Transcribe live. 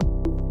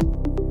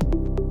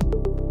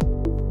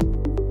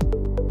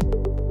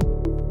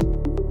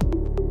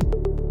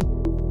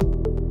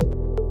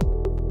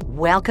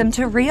Welcome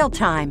to Real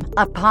Time,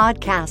 a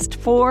podcast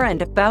for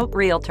and about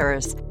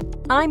realtors.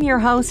 I'm your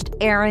host,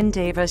 Erin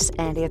Davis,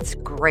 and it's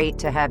great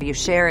to have you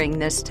sharing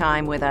this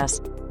time with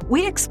us.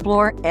 We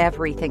explore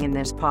everything in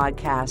this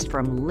podcast,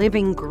 from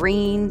living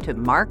green to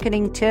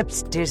marketing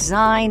tips,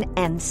 design,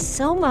 and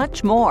so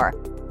much more.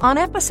 On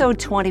episode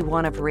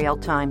 21 of Real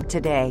Time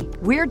today,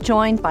 we're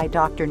joined by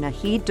Dr.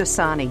 Nahid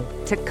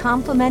Dosani to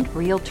complement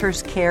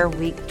Realtors Care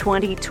Week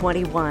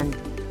 2021.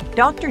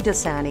 Dr.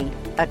 Dosani,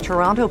 a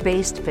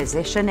Toronto-based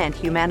physician and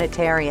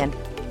humanitarian,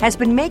 has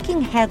been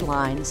making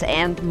headlines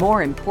and,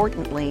 more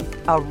importantly,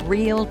 a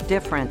real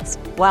difference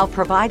while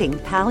providing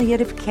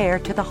palliative care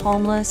to the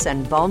homeless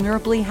and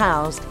vulnerably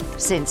housed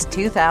since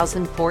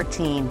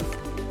 2014.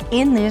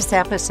 In this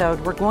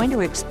episode, we're going to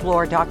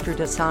explore Dr.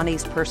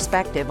 Dosani's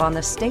perspective on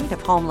the state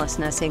of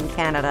homelessness in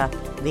Canada,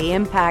 the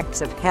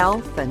impacts of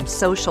health and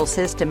social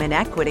system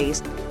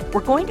inequities. We're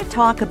going to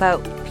talk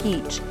about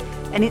PEACH,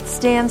 and it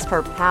stands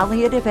for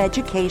Palliative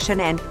Education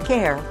and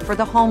Care for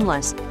the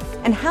Homeless,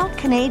 and how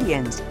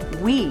Canadians,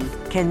 we,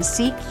 can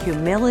seek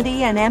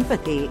humility and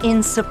empathy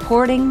in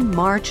supporting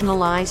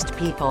marginalized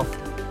people.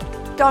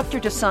 Dr.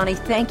 Dosani,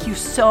 thank you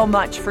so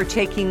much for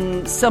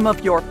taking some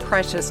of your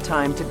precious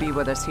time to be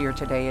with us here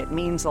today. It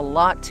means a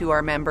lot to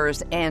our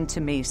members and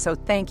to me, so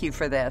thank you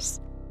for this.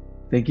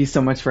 Thank you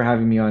so much for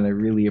having me on. I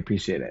really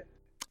appreciate it.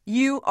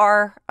 You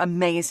are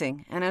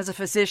amazing, and as a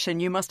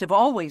physician, you must have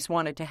always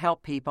wanted to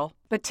help people.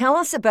 But tell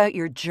us about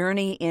your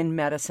journey in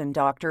medicine,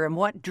 doctor, and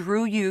what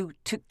drew you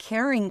to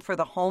caring for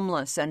the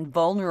homeless and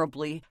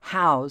vulnerably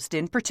housed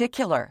in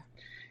particular.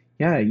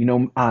 Yeah,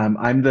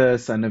 I'm the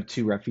son of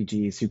two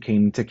refugees who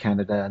came to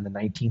Canada in the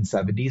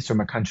 1970s from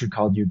a country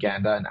called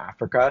Uganda in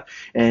Africa.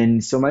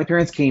 And so my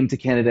parents came to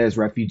Canada as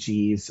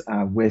refugees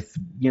with,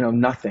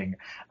 nothing,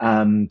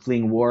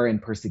 fleeing war and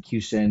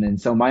persecution.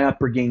 And so my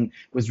upbringing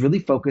was really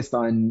focused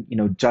on,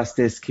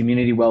 justice,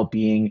 community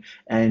well-being,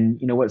 and,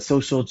 what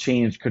social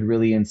change could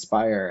really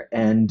inspire.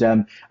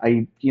 And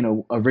I,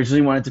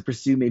 originally wanted to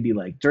pursue maybe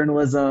like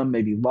journalism,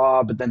 maybe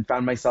law, but then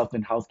found myself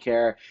in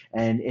healthcare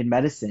and in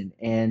medicine.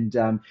 And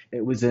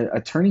it was a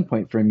turning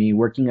point for me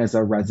working as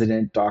a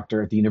resident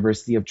doctor at the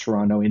University of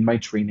Toronto in my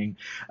training,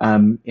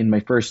 in my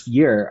first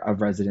year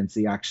of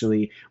residency,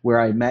 actually, where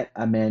I met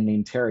a man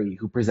named Terry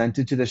who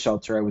presented to the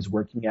shelter I was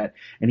working at,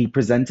 and he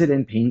presented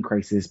in pain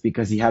crisis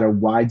because he had a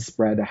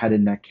widespread head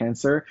and neck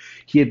cancer.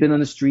 He had been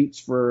on the streets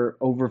for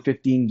over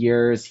 15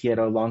 years. He had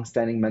a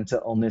longstanding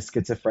mental illness,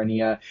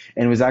 schizophrenia,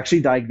 and was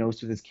actually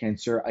diagnosed with his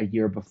cancer a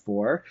year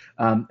before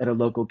at a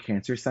local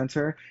cancer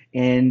center.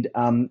 And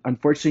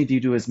unfortunately,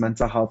 due to his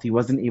mental health, he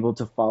wasn't able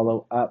to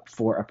follow up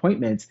for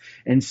appointments.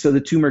 And so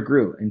the tumor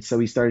grew. And so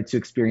he started to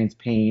experience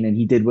pain, and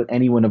he did what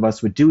any one of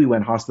us would do. He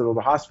went hospital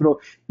to hospital,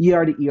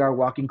 ER to ER,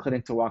 walk-in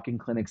clinic to walk-in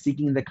clinic,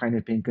 seeking the kind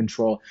of pain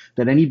control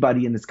that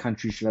anybody in this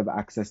country should have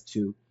access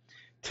to.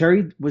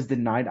 Terry was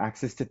denied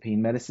access to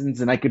pain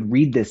medicines, and I could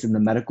read this in the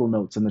medical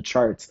notes and the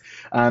charts.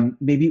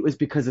 Maybe it was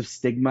because of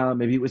stigma,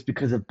 maybe it was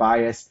because of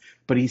bias,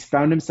 but he's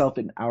found himself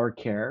in our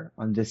care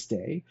on this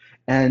day.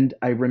 And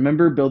I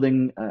remember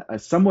building a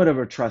somewhat of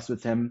a trust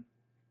with him,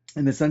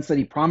 in the sense that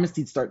he promised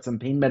he'd start some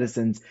pain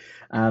medicines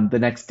the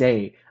next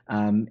day.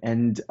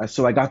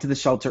 So I got to the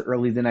shelter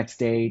early the next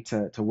day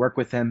to work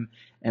with him,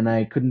 and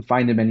I couldn't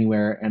find him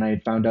anywhere, and I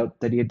had found out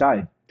that he had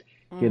died.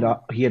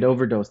 He had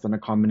overdosed on a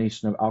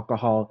combination of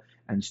alcohol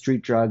and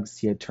street drugs.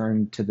 He had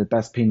turned to the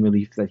best pain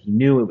relief that he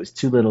knew. It was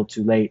too little,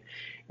 too late.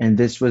 And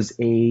this was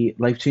a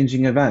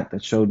life-changing event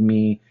that showed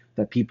me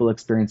that people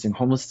experiencing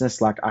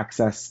homelessness lack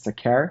access to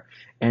care,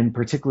 and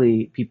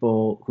particularly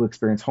people who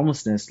experience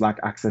homelessness lack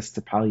access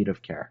to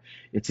palliative care.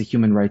 It's a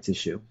human rights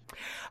issue.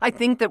 I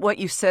think that what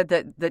you said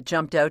that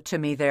jumped out to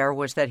me there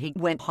was that he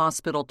went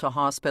hospital to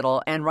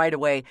hospital, and right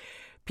away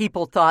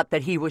people thought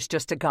that he was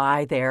just a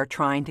guy there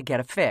trying to get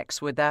a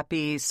fix. Would that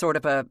be sort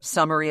of a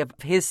summary of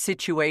his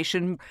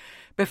situation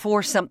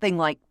before something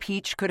like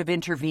PEACH could have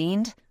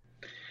intervened?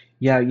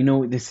 Yeah,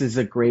 this is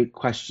a great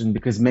question,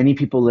 because many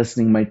people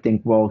listening might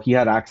think, well, he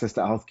had access to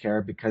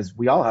healthcare because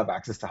we all have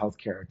access to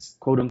healthcare. It's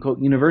quote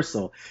unquote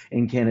universal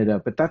in Canada.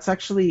 But that's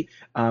actually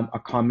a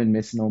common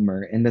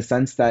misnomer, in the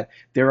sense that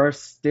there are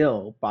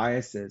still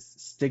biases,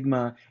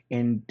 stigma,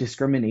 and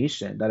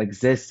discrimination that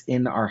exists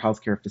in our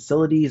healthcare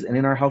facilities and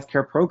in our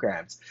healthcare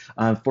programs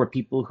for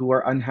people who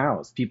are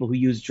unhoused, people who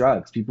use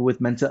drugs, people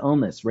with mental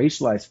illness,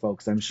 racialized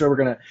folks. I'm sure we're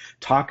going to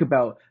talk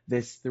about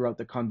this throughout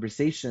the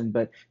conversation,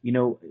 but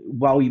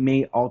while we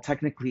may all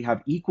technically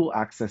have equal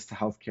access to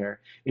healthcare,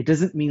 it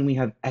doesn't mean we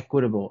have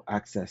equitable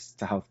access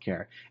to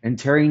healthcare. And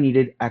Terry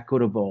needed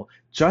equitable,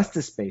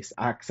 justice-based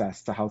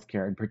access to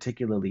healthcare, and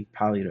particularly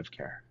palliative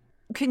care.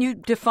 Can you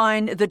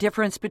define the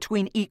difference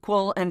between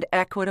equal and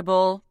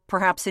equitable,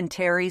 perhaps in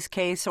Terry's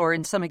case, or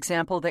in some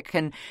example that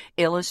can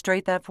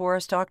illustrate that for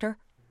us, Doctor?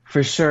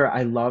 For sure.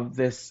 I love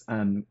this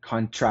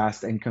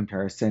contrast and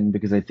comparison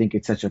because I think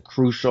it's such a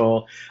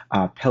crucial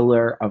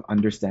pillar of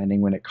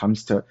understanding when it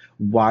comes to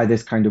why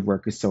this kind of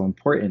work is so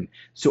important.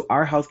 So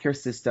our healthcare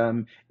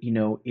system,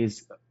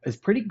 is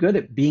pretty good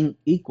at being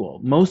equal.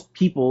 Most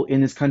people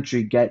in this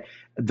country get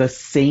the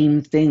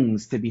same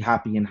things to be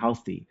happy and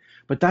healthy.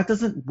 But that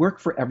doesn't work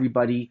for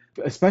everybody,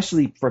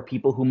 especially for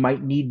people who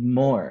might need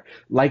more,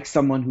 like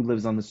someone who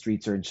lives on the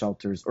streets or in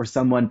shelters, or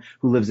someone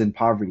who lives in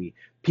poverty.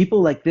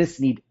 People like this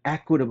need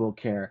equitable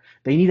care.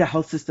 They need a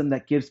health system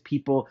that gives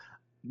people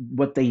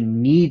what they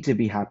need to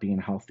be happy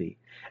and healthy.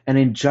 And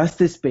in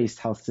justice-based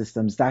health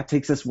systems, that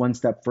takes us one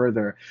step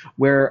further,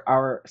 where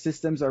our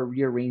systems are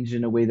rearranged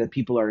in a way that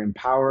people are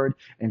empowered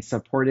and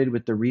supported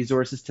with the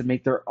resources to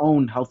make their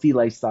own healthy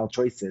lifestyle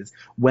choices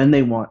when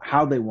they want,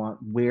 how they want,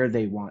 where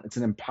they want. It's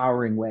an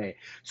empowering way.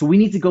 So we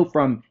need to go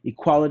from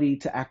equality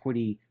to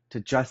equity to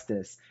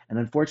justice. And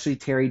unfortunately,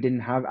 Terry didn't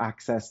have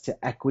access to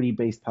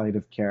equity-based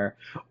palliative care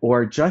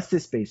or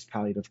justice-based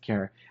palliative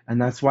care.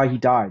 And that's why he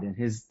died. And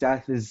his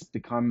death has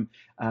become,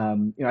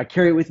 I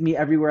carry it with me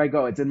everywhere I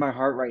go. It's in my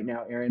heart right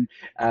now, Erin.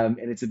 And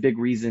it's a big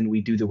reason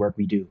we do the work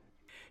we do.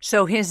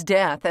 So his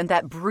death and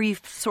that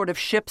brief sort of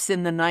ships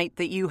in the night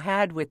that you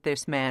had with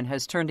this man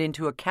has turned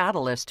into a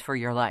catalyst for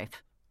your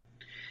life.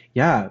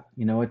 Yeah,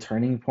 a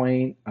turning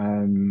point,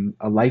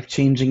 a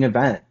life-changing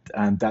event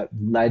that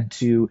led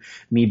to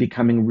me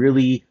becoming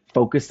really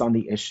focused on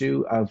the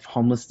issue of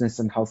homelessness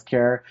and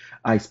healthcare.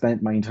 I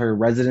spent my entire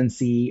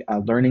residency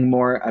learning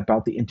more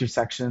about the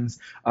intersections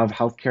of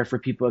healthcare for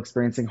people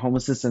experiencing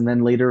homelessness, and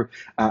then later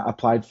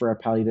applied for a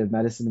palliative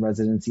medicine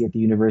residency at the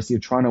University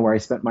of Toronto, where I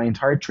spent my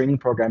entire training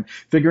program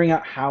figuring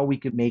out how we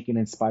could make and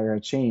inspire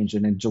a change.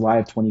 And in July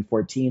of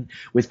 2014,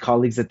 with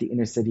colleagues at the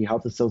Inner City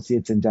Health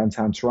Associates in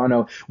downtown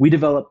Toronto, we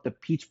developed the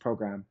PEACH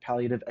program,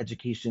 Palliative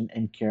Education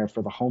and Care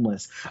for the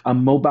Homeless, a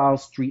mobile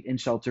street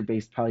and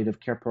shelter-based palliative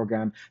care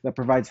program that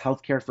provides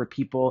healthcare for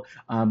people,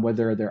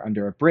 whether they're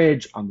under a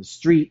bridge, on the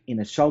street, in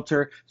a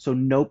shelter, so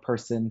no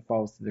person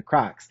falls through the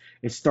cracks.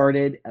 It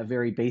started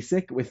very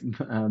basic with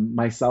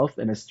myself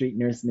and a street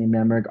nurse named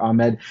Namreg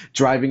Ahmed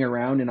driving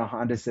around in a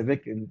Honda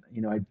Civic. And,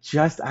 I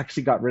just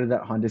actually got rid of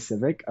that Honda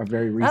Civic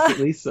very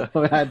recently, so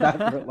I had that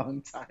for a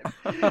long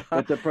time.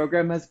 But the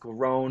program has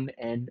grown,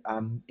 and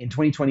in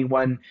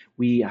 2021,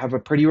 we have a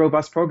pretty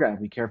robust program.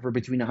 We care for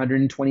between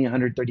 120 and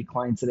 130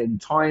 clients at any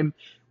time.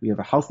 We have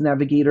a health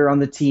navigator on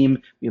the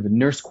team. We have a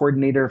nurse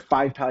coordinator,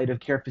 5 palliative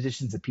care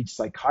physicians, a PEACH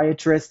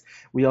psychiatrist.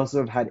 We also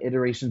have had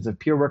iterations of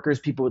peer workers,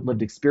 people with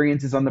lived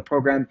experiences on the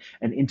program,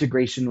 and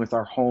integration with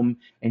our home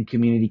and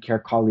community care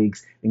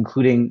colleagues,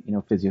 including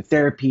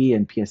physiotherapy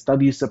and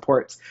PSW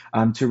supports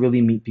to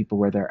really meet people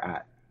where they're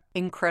at.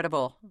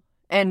 Incredible.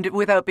 And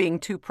without being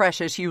too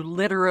precious, you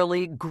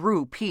literally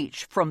grew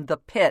PEACH from the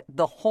pit,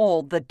 the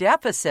hole, the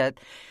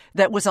deficit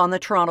that was on the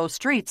Toronto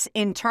streets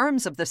in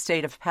terms of the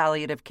state of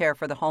palliative care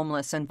for the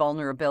homeless and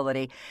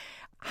vulnerability.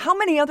 How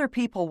many other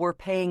people were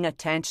paying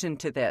attention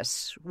to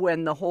this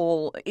when the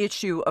whole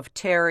issue of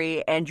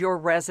Terry and your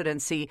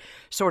residency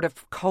sort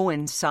of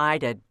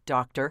coincided,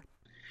 Doctor?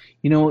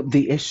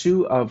 The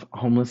issue of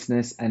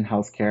homelessness and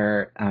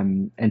healthcare,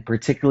 and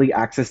particularly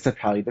access to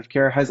palliative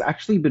care, has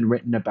actually been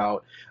written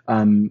about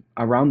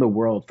around the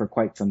world for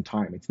quite some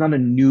time. It's not a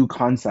new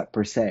concept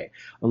per se.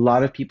 A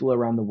lot of people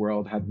around the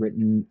world had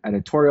written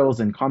editorials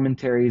and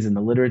commentaries in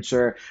the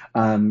literature,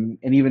 and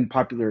even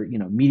popular,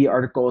 media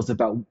articles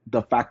about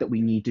the fact that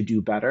we need to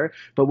do better.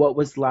 But what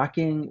was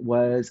lacking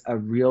was a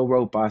real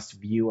robust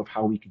view of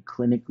how we could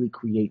clinically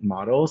create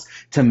models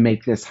to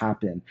make this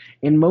happen.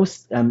 In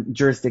most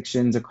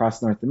jurisdictions across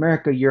North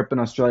America, Europe,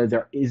 and Australia,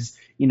 there is,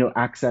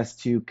 access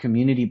to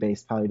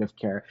community-based palliative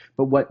care.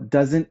 But what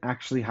doesn't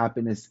actually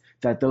happen is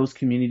that those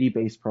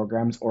community-based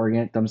programs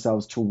orient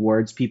themselves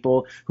towards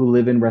people who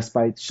live in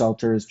respite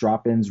shelters,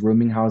 drop-ins,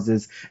 rooming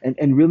houses,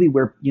 and really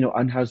where,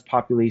 unhoused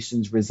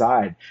populations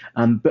reside.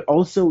 But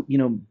also,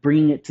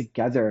 bringing it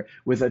together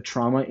with a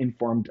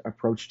trauma-informed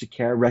approach to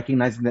care,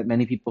 recognizing that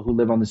many people who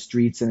live on the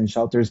streets and in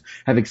shelters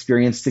have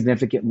experienced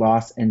significant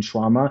loss and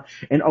trauma,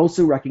 and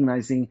also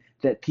recognizing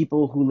that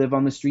people who live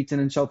on the streets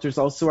and in shelters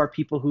also are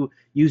people who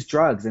use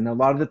drugs. And a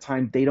lot of the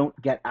time they don't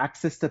get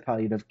access to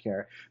palliative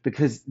care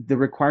because the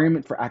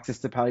requirement for access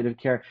to palliative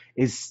care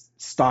is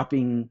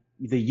stopping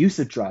the use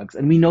of drugs.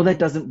 And we know that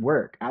doesn't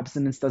work.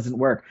 Abstinence doesn't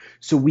work.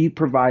 So we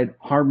provide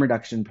harm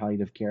reduction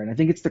palliative care. And I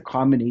think it's the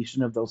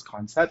combination of those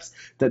concepts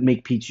that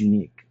make PEACH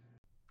unique.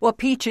 Well,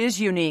 PEACH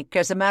is unique,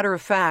 as a matter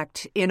of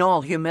fact, in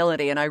all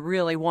humility, and I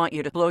really want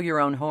you to blow your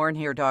own horn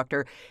here,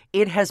 Doctor.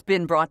 It has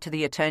been brought to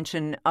the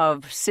attention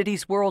of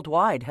cities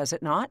worldwide, has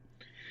it not?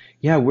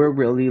 Yeah, we're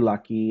really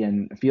lucky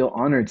and feel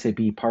honored to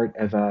be part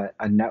of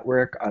a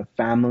network of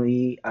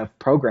family of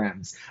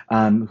programs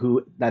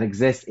who that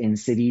exist in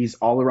cities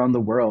all around the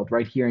world.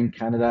 Right here in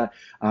Canada,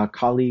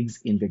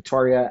 colleagues in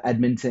Victoria,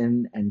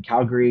 Edmonton, and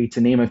Calgary,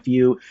 to name a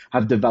few,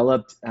 have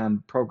developed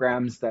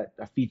programs that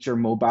feature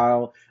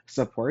mobile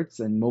supports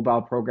and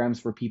mobile programs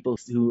for people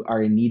who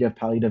are in need of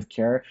palliative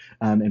care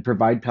and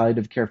provide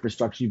palliative care for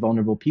structurally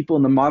vulnerable people.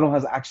 And the model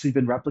has actually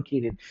been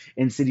replicated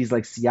in cities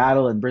like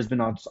Seattle and Brisbane,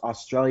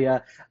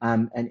 Australia,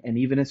 and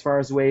even as far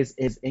as ways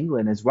as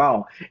England as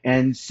well.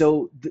 And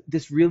so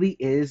this really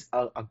is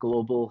a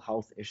global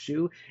health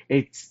issue.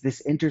 It's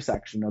this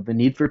intersection of the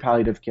need for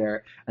palliative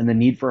care and the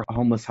need for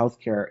homeless health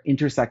care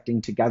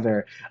intersecting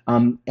together.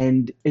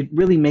 And it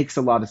really makes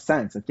a lot of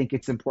sense. I think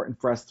it's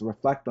important for us to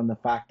reflect on the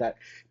fact that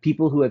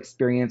people who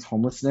experience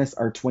homelessness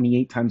are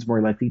 28 times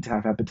more likely to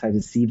have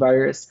hepatitis C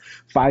virus,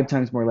 5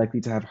 times more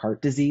likely to have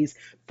heart disease,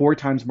 4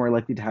 times more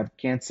likely to have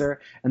cancer,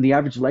 and the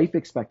average life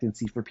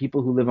expectancy for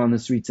people who live on the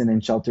streets and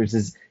in shelters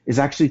is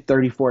actually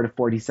 34 to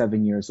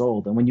 47 years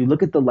old. And when you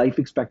look at the life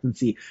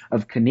expectancy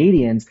of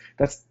Canadians,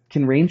 that's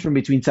can range from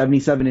between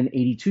 77 and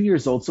 82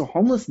 years old. So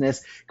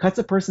homelessness cuts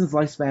a person's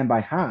lifespan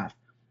by half.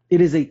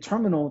 It is a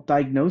terminal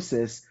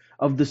diagnosis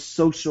of the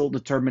social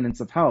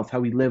determinants of health, how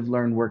we live,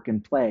 learn, work,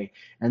 and play.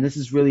 And this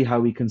is really how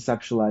we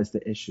conceptualize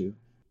the issue.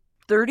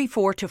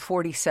 34 to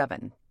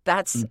 47.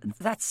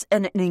 That's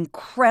an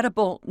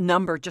incredible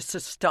number just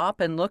to stop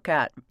and look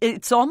at.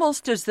 It's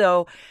almost as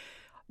though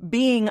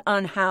being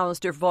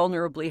unhoused or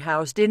vulnerably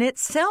housed in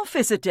itself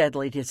is a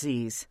deadly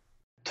disease.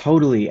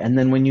 Totally. And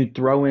then when you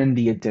throw in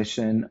the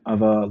addition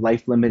of a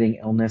life-limiting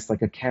illness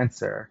like a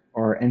cancer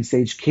or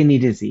end-stage kidney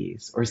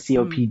disease or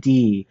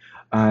COPD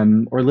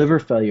or liver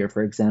failure,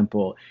 for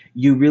example,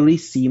 you really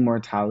see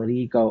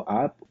mortality go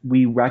up.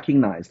 We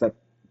recognize that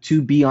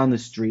to be on the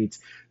streets,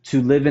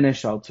 to live in a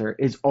shelter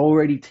is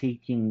already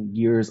taking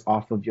years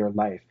off of your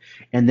life.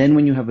 And then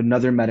when you have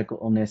another medical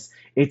illness,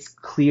 it's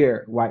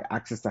clear why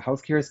access to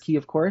healthcare is key,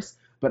 of course,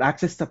 but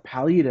access to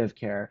palliative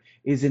care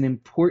is an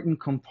important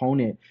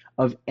component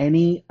of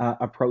any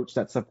approach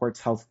that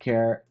supports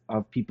healthcare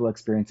of people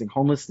experiencing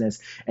homelessness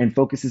and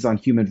focuses on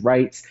human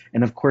rights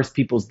and, of course,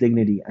 people's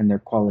dignity and their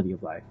quality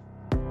of life.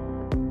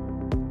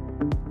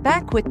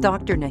 Back with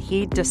Dr.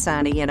 Naheed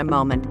Dosani in a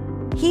moment.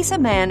 He's a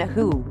man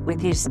who, with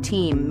his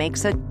team,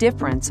 makes a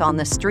difference on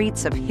the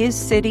streets of his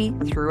city,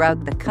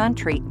 throughout the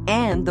country,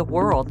 and the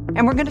world.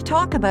 And we're going to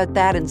talk about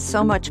that and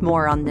so much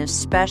more on this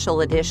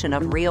special edition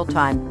of Real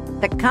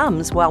Time that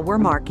comes while we're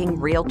marking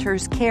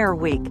Realtors Care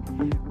Week.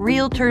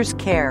 Realtors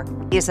Care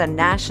is a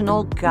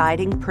national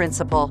guiding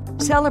principle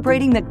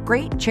celebrating the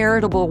great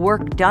charitable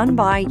work done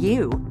by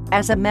you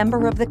as a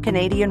member of the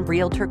Canadian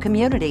Realtor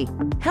community.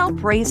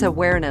 Help raise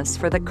awareness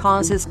for the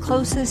causes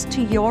closest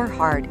to your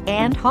heart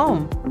and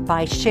home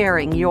by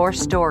sharing your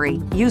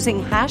story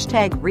using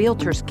hashtag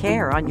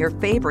RealtorsCare on your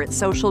favorite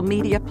social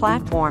media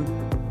platform.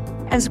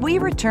 As we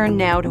return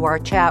now to our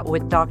chat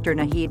with Dr.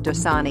 Naheed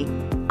Dosani,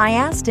 I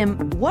asked him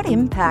what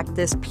impact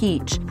this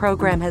PEACH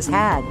program has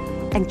had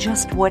and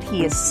just what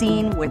he has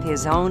seen with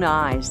his own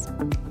eyes.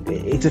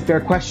 It's a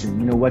fair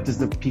question. What does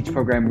the PEACH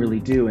program really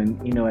do?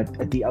 And,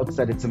 at the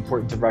outset, it's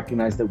important to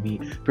recognize that we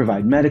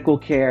provide medical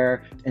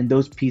care and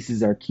those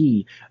pieces are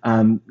key.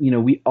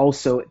 We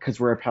also, because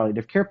we're a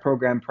palliative care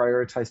program,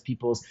 prioritize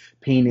people's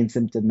pain and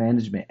symptom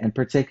management and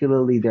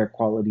particularly their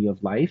quality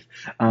of life,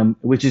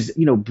 which is,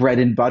 bread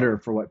and butter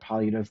for what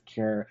palliative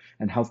care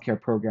and healthcare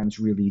programs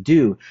really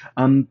do.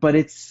 But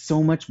it's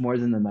so much more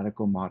than the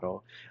medical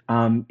model.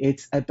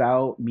 It's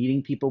about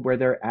meeting people where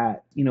they're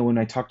at. When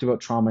I talked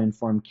about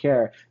trauma-informed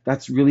care,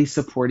 that's really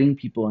supporting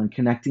people and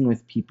connecting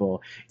with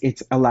people.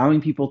 It's allowing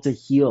people to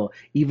heal,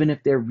 even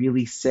if they're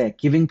really sick,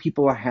 giving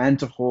people a hand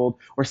to hold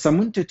or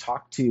someone to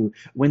talk to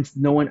when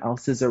no one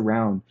else is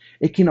around.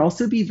 It can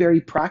also be very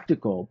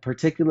practical,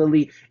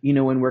 particularly,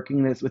 when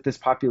working with this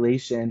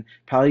population.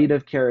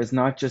 Palliative care is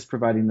not just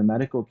providing the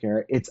medical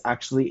care, it's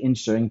actually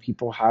ensuring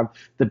people have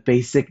the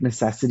basic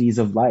necessities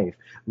of life,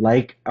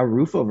 like a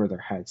roof over their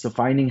head. So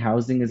finding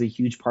housing is a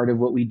huge part of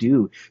what we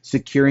do,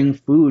 securing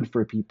food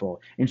for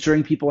people,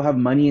 ensuring people have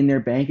money in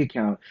their bank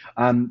account,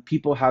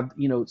 people have,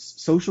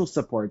 social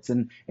supports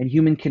and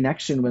human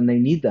connection when they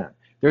need them.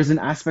 There's an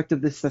aspect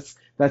of this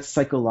that's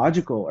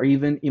psychological or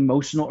even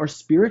emotional or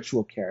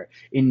spiritual care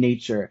in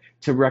nature,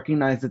 to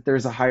recognize that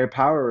there's a higher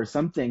power or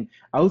something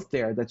out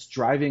there that's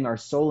driving our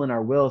soul and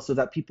our will so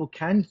that people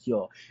can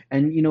heal.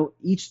 And,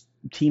 each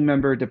team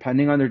member,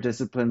 depending on their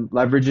discipline,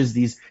 leverages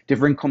these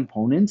different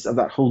components of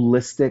that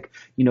holistic,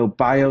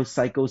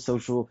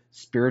 bio-psychosocial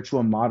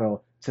spiritual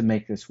model to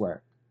make this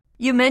work.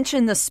 You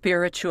mentioned the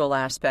spiritual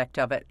aspect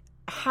of it.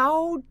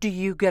 How do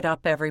you get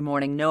up every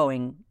morning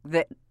knowing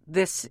that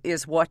this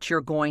is what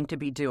you're going to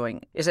be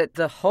doing? Is it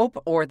the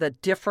hope or the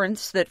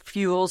difference that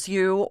fuels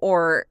you,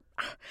 or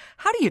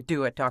how do you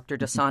do it, Dr.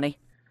 Dosani?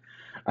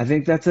 I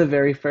think that's a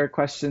very fair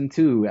question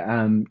too.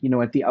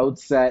 At the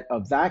outset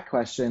of that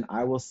question,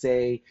 I will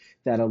say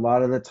that a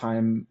lot of the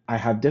time I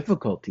have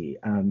difficulty,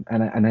 I'm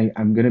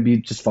going to be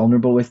just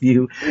vulnerable with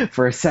you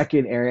for a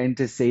second, Aaron,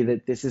 to say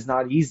that this is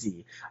not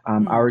easy.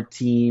 Mm. Our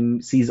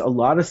team sees a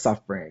lot of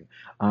suffering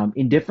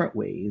in different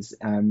ways.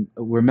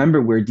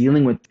 Remember, we're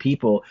dealing with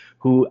people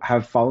who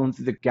have fallen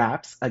through the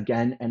gaps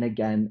again and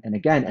again and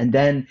again, and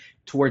then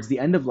towards the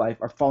end of life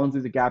are falling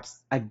through the gaps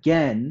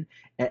again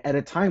at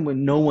a time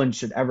when no one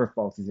should ever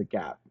fall through the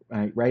gap,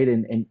 right?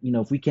 And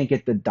if we can't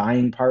get the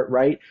dying part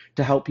right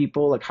to help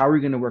people, like how are we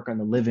going to work on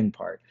the living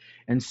part?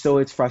 And so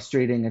it's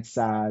frustrating, it's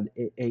sad,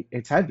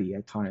 it's heavy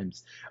at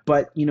times.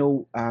 But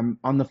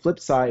on the flip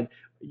side,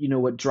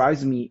 what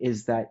drives me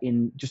is that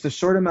in just a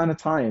short amount of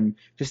time,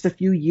 just a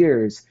few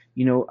years,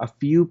 a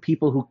few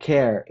people who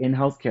care in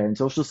healthcare and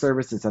social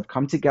services have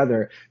come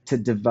together to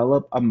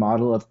develop a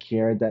model of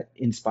care that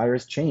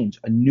inspires change,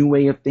 a new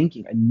way of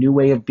thinking, a new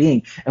way of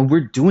being. And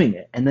we're doing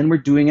it. And then we're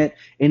doing it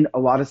in a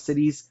lot of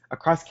cities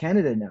across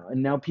Canada now.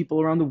 And now people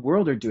around the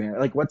world are doing it.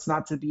 Like, what's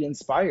not to be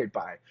inspired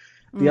by?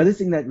 The Mm. other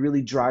thing that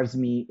really drives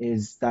me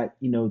is that,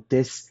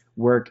 this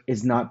work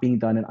is not being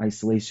done in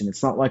isolation.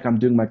 It's not like I'm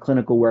doing my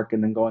clinical work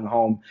and then going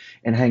home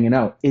and hanging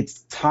out.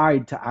 It's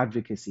tied to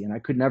advocacy. And I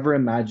could never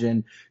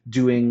imagine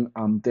doing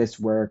this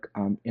work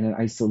in an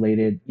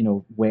isolated,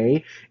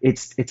 way.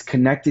 It's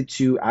connected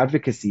to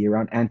advocacy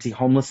around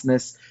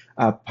anti-homelessness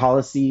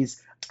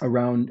policies,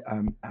 around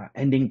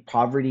ending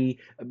poverty,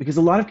 because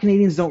a lot of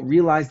Canadians don't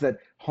realize that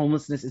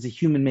homelessness is a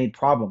human-made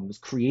problem. It was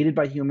created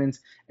by humans,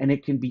 and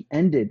it can be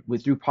ended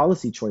through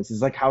policy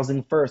choices like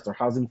Housing First or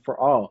Housing for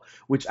All,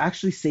 which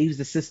actually saves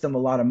the system a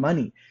lot of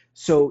money.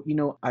 So,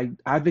 I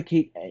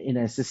advocate in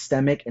a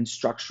systemic and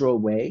structural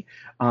way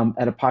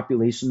at a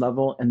population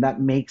level, and that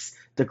makes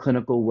the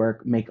clinical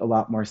work make a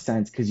lot more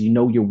sense because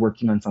you're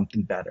working on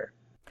something better.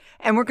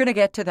 And we're going to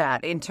get to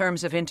that in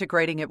terms of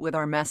integrating it with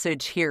our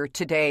message here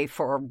today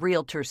for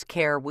Realtors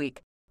Care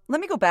Week. Let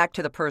me go back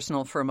to the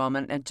personal for a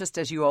moment. And just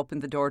as you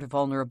opened the door to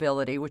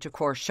vulnerability, which of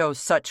course shows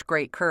such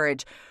great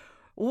courage,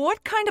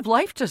 what kind of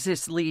life does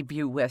this leave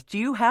you with? Do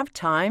you have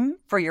time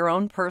for your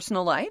own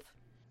personal life?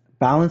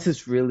 Balance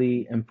is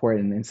really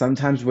important. And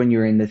sometimes when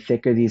you're in the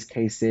thick of these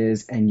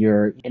cases and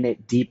you're in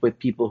it deep with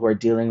people who are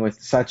dealing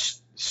with such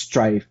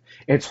strife,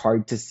 it's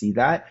hard to see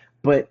that.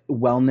 But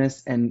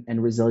wellness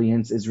and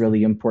resilience is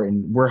really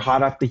important. We're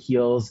hot off the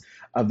heels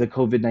of the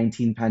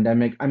COVID-19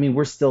 pandemic. I mean,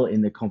 we're still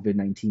in the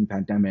COVID-19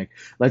 pandemic.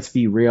 Let's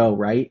be real,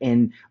 right?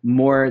 And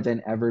more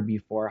than ever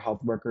before,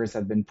 health workers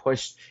have been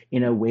pushed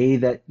in a way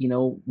that,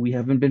 we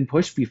haven't been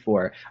pushed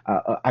before.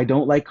 I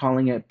don't like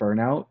calling it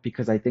burnout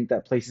because I think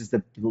that places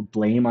the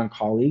blame on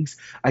colleagues.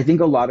 I think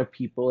a lot of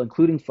people,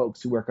 including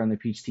folks who work on the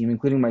Peach team,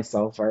 including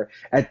myself, are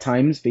at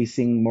times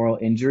facing moral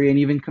injury and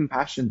even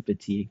compassion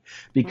fatigue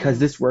because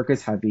this work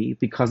is heavy,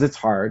 because it's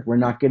hard. We're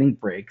not getting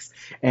breaks.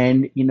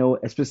 And,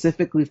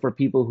 specifically for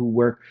people who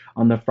work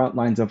on the front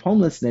lines of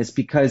homelessness,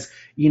 because,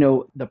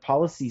 the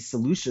policy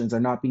solutions are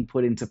not being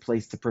put into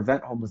place to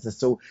prevent homelessness.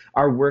 So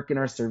our work and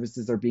our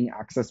services are being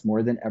accessed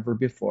more than ever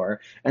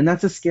before. And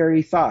that's a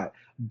scary thought.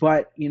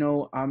 But,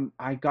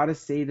 I got to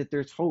say that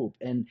there's hope.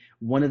 And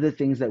one of the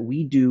things that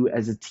we do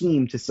as a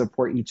team to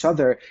support each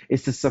other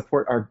is to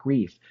support our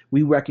grief.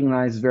 We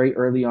recognize very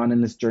early on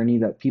in this journey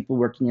that people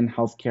working in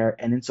healthcare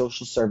and in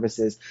social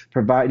services,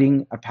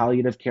 providing a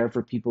palliative care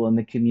for people in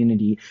the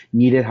community,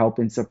 needed help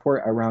and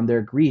support around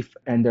their grief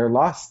and their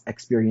loss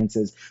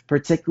experiences,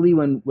 particularly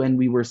when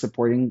we were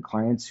supporting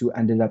clients who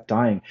ended up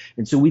dying.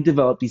 And so we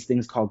developed these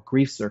things called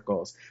grief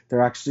circles.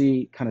 They're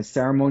actually kind of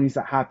ceremonies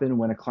that happen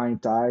when a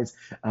client dies.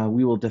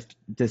 We will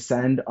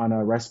descend on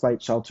a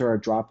respite shelter or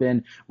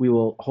drop-in. We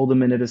will hold a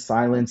minute of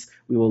silence.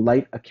 We will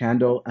light a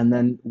candle, and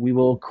then we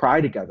will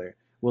cry together.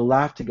 We'll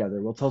laugh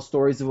together. We'll tell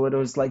stories of what it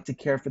was like to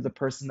care for the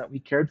person that we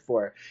cared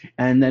for.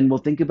 And then we'll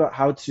think about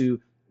how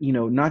to,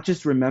 not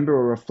just remember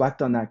or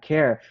reflect on that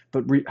care,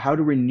 but how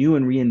to renew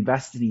and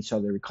reinvest in each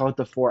other. We call it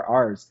the 4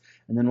 R's.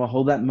 And then we'll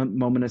hold that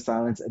moment of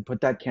silence and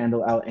put that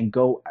candle out and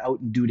go out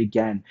and do it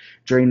again.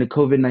 During the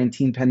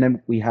COVID-19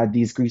 pandemic, we had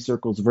these grief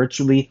circles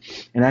virtually.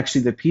 And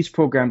actually, the Peace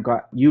program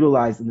got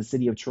utilized in the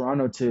city of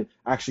Toronto to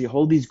actually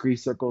hold these grief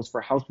circles for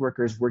health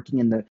workers working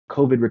in the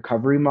COVID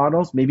recovery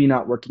models, maybe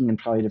not working in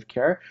palliative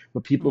care,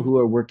 but people who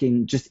are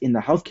working just in the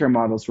healthcare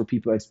models for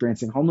people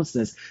experiencing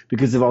homelessness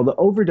because of all the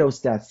overdose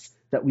deaths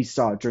that we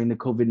saw during the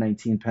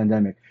COVID-19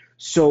 pandemic.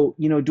 So,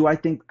 do I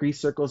think grief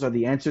circles are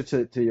the answer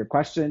to your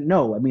question?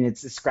 No, I mean,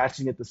 it's just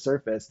scratching at the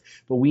surface,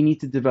 but we need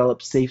to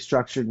develop safe,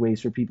 structured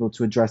ways for people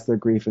to address their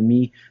grief. And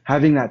me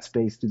having that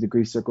space through the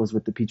grief circles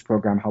with the Peach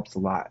program helps a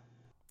lot.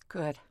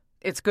 Good.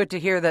 It's good to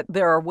hear that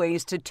there are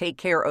ways to take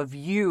care of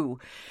you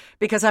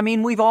because,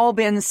 we've all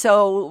been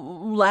so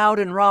loud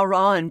and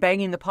rah-rah and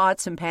banging the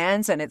pots and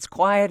pans and it's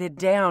quieted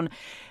down.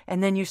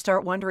 And then you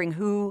start wondering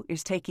who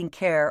is taking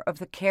care of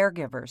the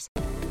caregivers.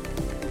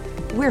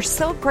 We're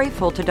so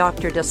grateful to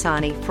Dr.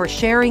 Dassani for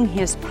sharing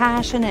his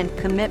passion and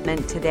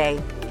commitment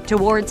today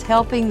towards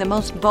helping the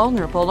most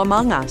vulnerable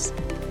among us.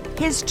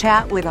 His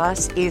chat with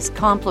us is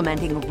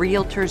complementing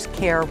Realtors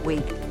Care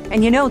Week.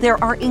 And you know,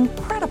 there are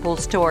incredible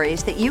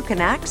stories that you can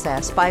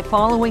access by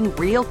following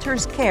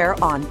Realtors Care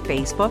on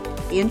Facebook,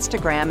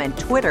 Instagram, and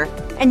Twitter,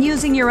 and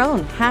using your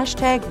own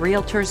hashtag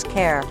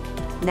RealtorsCare.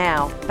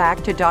 Now,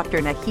 back to Dr.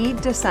 Naheed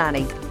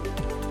Dosani.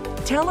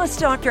 Tell us,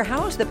 Doctor,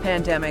 how has the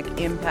pandemic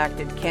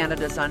impacted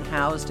Canada's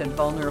unhoused and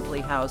vulnerably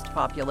housed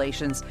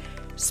populations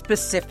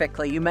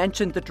specifically? You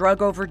mentioned the drug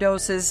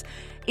overdoses.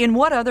 In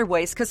what other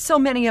ways? Because so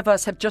many of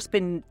us have just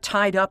been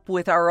tied up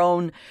with our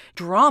own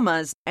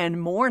dramas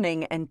and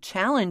mourning and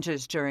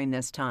challenges during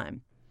this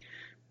time.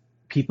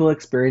 People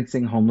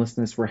experiencing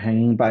homelessness were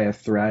hanging by a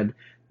thread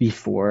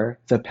before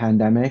the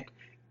pandemic,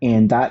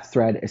 and that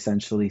thread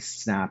essentially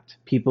snapped.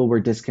 People were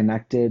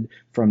disconnected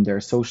from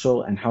their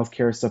social and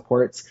healthcare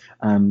supports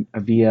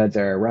via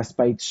their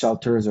respite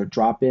shelters or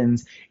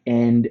drop-ins.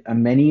 And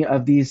many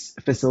of these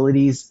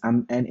facilities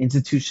and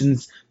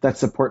institutions that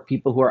support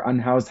people who are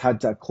unhoused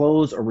had to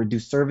close or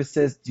reduce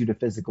services due to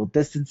physical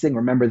distancing.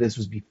 Remember, this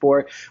was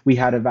before we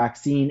had a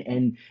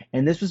vaccine,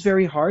 and this was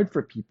very hard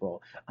for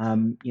people.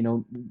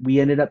 We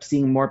ended up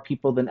seeing more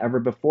people than ever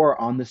before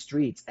on the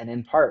streets and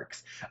in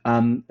parks.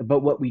 But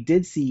what we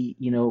did see,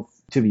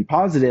 to be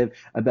positive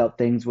about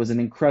things, was an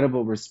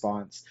incredible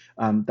response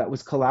that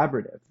was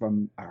collaborative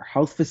from our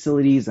health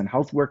facilities and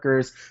health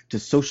workers to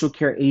social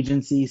care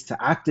agencies to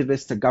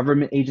activists to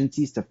government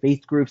agencies to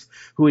faith groups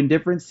who in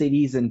different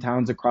cities and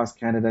towns across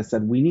Canada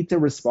said we need to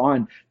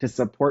respond to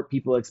support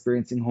people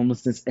experiencing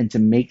homelessness and to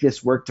make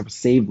this work to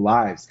save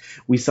lives.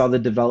 We saw the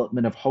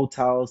development of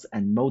hotels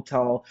and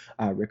motel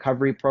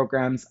recovery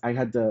programs. I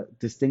had the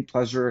distinct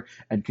pleasure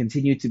and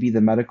continue to be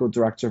the medical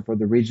director for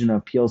the Region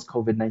of Peel's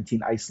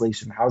COVID-19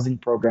 isolation housing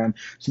program.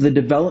 So the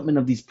development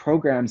of these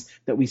programs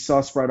that we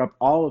saw spread up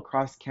all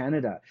across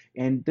Canada.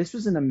 And this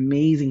was an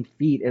amazing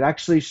feat. It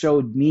actually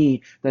showed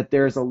me that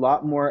there's a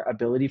lot more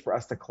ability for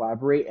us to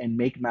collaborate and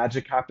make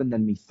magic happen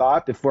than we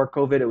thought. Before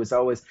COVID, it was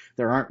always,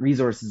 there aren't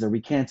resources or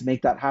we can't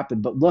make that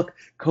happen. But look,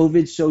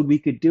 COVID showed we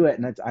could do it.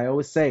 And I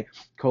always say,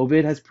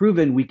 COVID has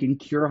proven we can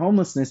cure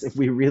homelessness if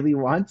we really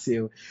want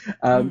to.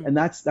 And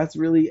that's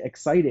really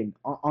exciting.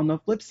 On the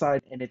flip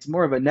side, and it's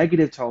more of a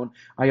negative tone,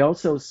 I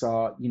also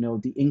saw,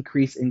 the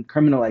increase in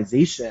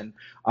criminalization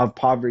of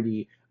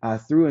poverty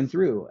through and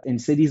through. In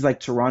cities like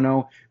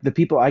Toronto, the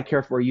people I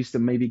care for used to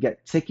maybe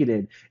get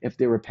ticketed if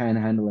they were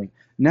panhandling.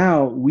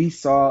 Now we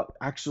saw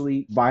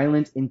actually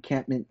violent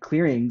encampment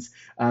clearings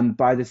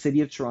by the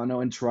city of Toronto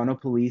and Toronto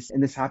police,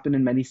 and this happened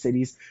in many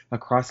cities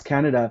across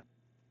Canada,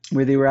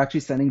 where they were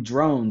actually sending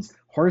drones,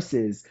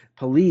 horses,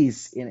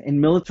 police in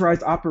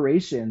militarized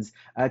operations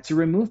to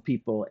remove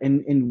people.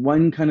 In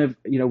one kind of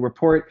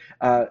report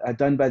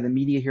done by the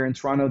media here in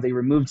Toronto, they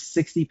removed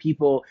 60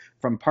 people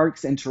from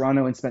parks in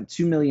Toronto and spent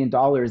 $2 million, and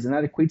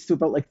that equates to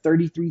about like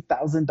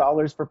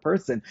 $33,000 per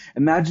person.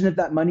 Imagine if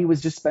that money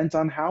was just spent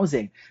on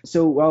housing.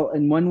 So while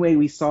in one way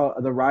we saw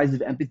the rise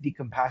of empathy,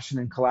 compassion,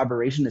 and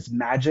collaboration as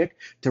magic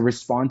to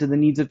respond to the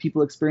needs of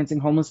people experiencing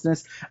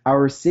homelessness,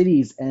 our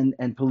cities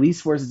and police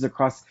forces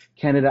across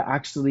Canada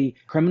actually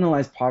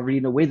criminalize poverty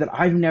in a way that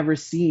I've never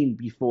seen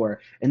before.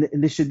 And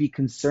this should be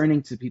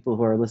concerning to people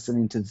who are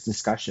listening to this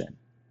discussion.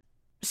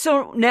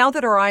 So now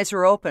that our eyes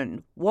are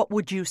open, what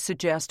would you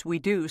suggest we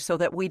do so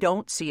that we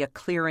don't see a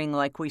clearing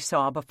like we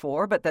saw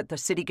before, but that the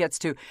city gets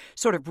to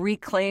sort of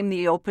reclaim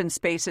the open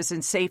spaces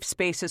and safe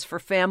spaces for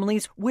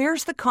families?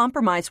 Where's the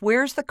compromise?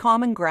 Where's the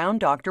common ground,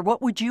 Doctor?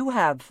 What would you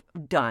have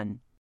done?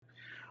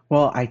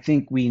 Well, I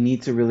think we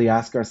need to really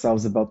ask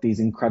ourselves about these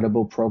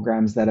incredible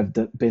programs that have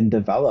been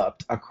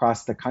developed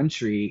across the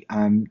country.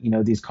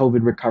 These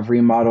COVID recovery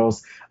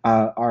models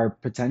are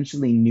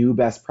potentially new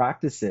best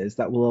practices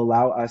that will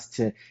allow us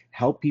to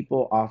help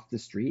people off the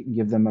street and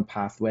give them a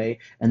pathway,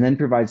 and then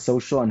provide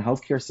social and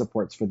healthcare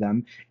supports for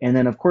them. And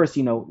then, of course,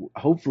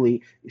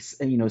 hopefully,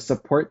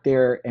 support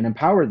and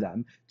empower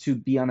them to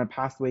be on a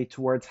pathway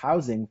towards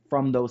housing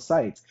from those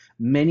sites.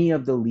 Many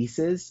of the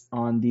leases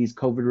on these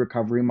COVID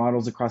recovery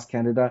models across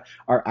Canada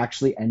are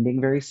actually ending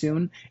very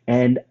soon.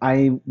 And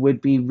I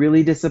would be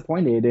really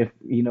disappointed if,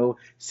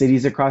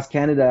 cities across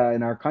Canada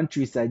and our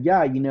country said,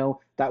 yeah,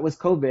 that was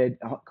COVID.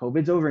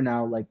 COVID's over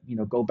now.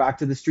 Go back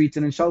to the streets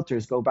and in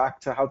shelters. Go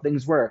back to how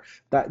things were.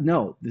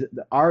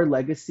 Our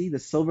legacy, the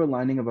silver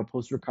lining of a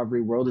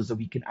post-recovery world, is that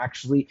we can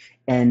actually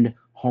end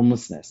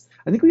homelessness.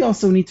 I think we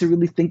also need to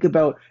really think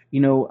about,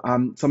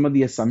 some of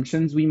the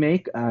assumptions we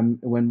make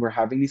when we're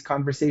having these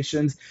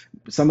conversations.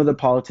 Some of the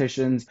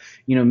politicians,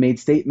 made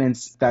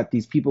statements that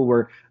these people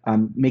were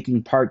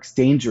making parks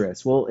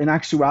dangerous. Well, in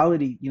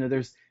actuality,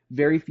 there's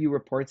very few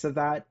reports of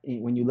that.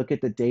 When you look at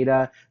the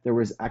data, there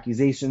was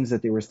accusations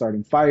that they were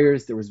starting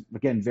fires. There was,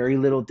 again, very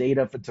little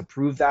data to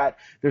prove that.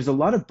 There's a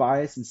lot of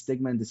bias and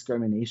stigma and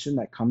discrimination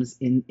that comes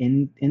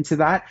into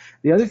that.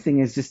 The other thing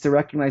is just to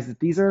recognize that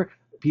these are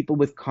people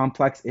with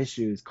complex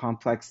issues,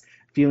 complex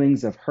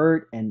feelings of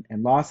hurt and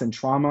loss and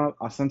trauma,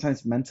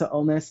 sometimes mental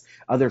illness,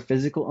 other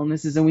physical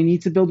illnesses, and we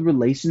need to build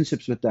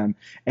relationships with them.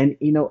 And,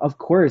 of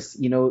course,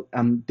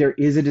 there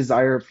is a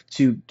desire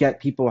to get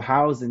people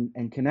housed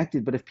and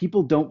connected, but if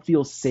people don't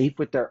feel safe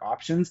with their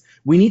options,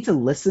 we need to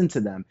listen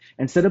to them.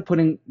 Instead of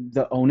putting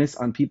the onus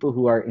on people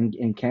who are in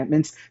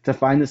encampments to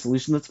find the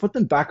solution, let's put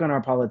them back on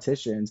our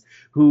politicians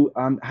who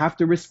have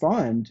to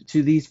respond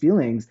to these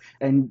feelings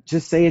and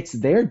just say it's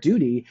their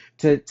duty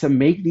to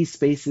make these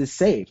spaces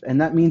safe.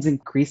 And that means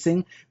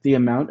increasing the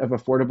amount of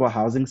affordable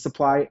housing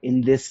supply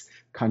in this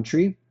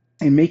country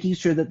and making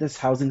sure that this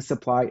housing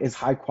supply is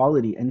high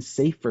quality and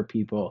safe for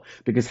people,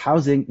 because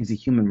housing is a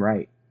human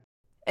right.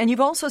 And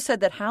you've also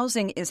said that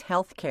housing is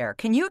healthcare.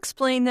 Can you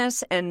explain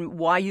this and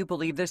why you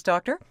believe this,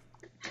 Doctor?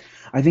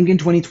 I think in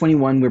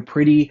 2021, we're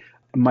pretty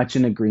much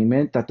in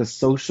agreement that the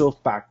social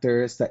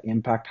factors that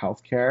impact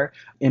healthcare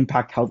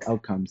impact health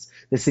outcomes.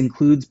 This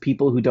includes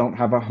people who don't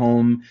have a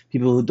home,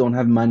 people who don't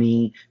have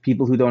money,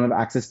 people who don't have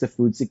access to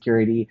food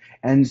security.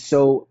 And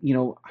so,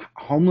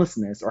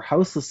 homelessness or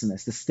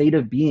houselessness, the state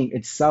of being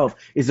itself,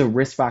 is a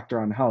risk factor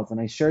on health. And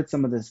I shared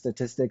some of the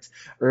statistics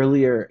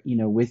earlier,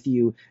 with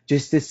you,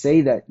 just to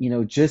say that,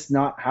 just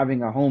not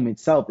having a home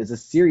itself is a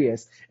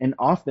serious and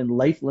often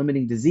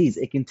life-limiting disease.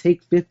 It can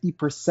take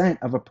 50%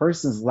 of a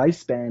person's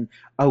lifespan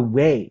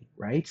away,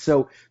 right?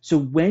 So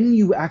when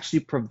you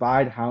actually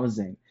provide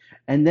housing,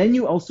 and then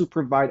you also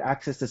provide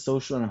access to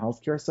social and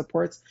healthcare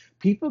supports,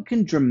 people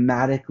can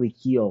dramatically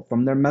heal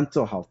from their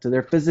mental health to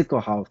their physical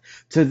health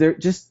to their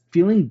just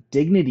feeling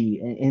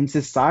dignity in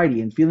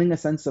society and feeling a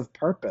sense of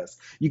purpose.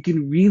 You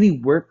can really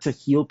work to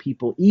heal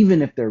people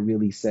even if they're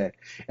really sick.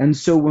 And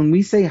so when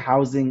we say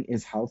housing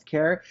is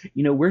healthcare,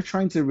 we're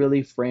trying to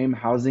really frame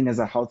housing as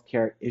a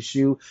healthcare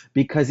issue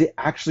because it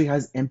actually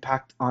has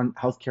impact on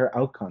healthcare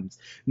outcomes,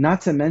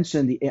 not to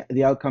mention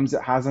the outcomes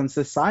it has on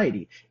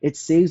society. It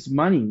saves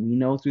money. We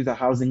know through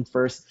the Housing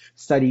First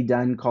study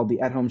done called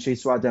the At Home Chez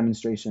Soi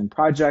Demonstration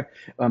Project,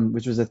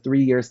 which was a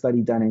 3-year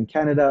study done in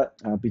Canada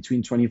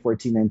between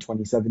 2014 and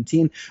 2017.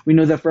 We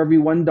know that for every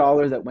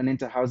 $1 that went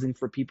into housing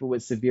for people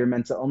with severe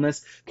mental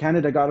illness,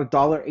 Canada got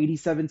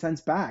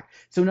 $1.87 back.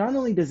 So not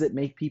only does it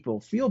make people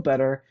feel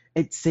better,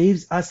 it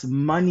saves us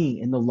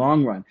money in the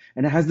long run,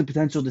 and it has the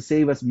potential to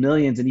save us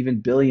millions and even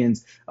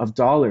billions of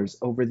dollars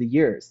over the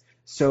years.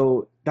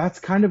 So that's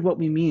kind of what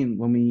we mean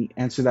when we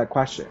answer that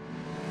question.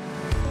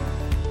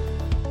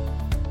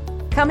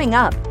 Coming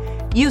up,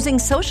 using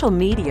social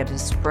media to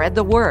spread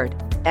the word,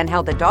 and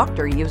how the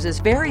doctor uses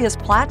various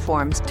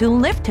platforms to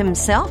lift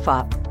himself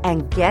up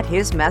and get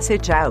his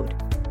message out.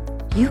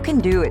 You can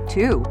do it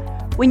too.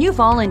 When you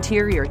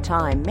volunteer your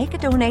time, make a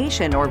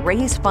donation, or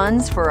raise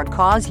funds for a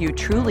cause you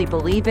truly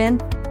believe in,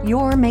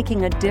 you're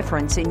making a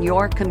difference in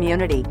your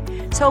community.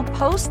 So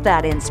post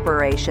that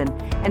inspiration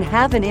and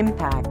have an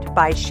impact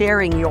by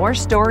sharing your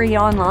story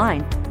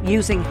online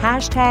using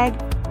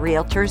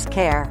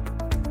 #RealtorsCare.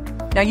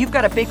 Now, you've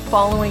got a big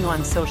following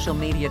on social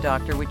media,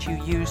 Doctor, which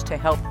you use to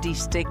help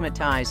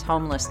destigmatize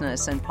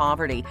homelessness and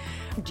poverty.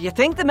 Do you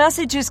think the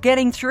message is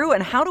getting through,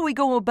 and how do we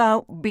go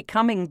about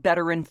becoming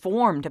better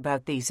informed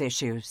about these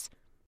issues?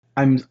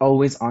 I'm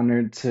always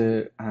honored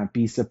to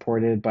be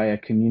supported by a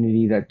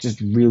community that just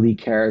really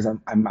cares.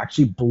 I'm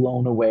actually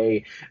blown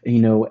away,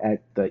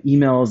 at the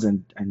emails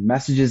and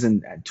messages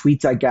and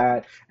tweets I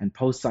get and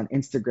posts on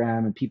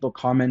Instagram and people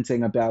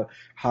commenting about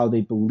how they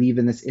believe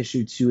in this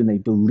issue too, and they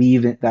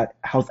believe that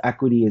health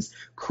equity is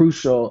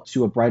crucial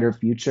to a brighter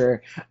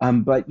future.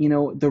 But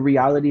the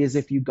reality is,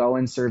 if you go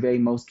and survey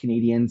most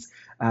Canadians,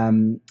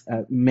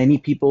 many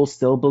people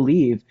still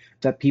believe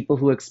that people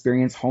who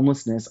experience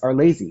homelessness are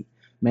lazy.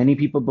 Many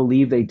people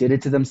believe they did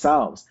it to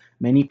themselves.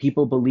 Many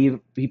people believe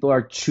people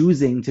are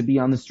choosing to be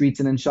on the streets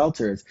and in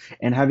shelters.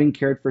 And having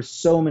cared for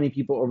so many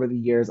people over the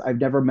years, I've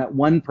never met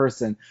one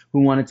person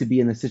who wanted to be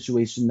in the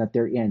situation that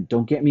they're in.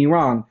 Don't get me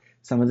wrong.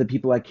 Some of the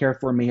people I care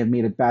for may have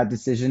made a bad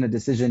decision, a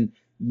decision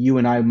you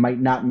and I might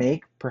not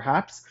make,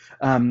 perhaps.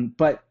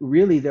 But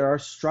really, there are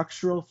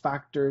structural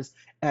factors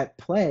at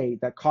play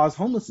that cause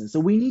homelessness. So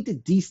we need to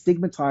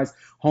destigmatize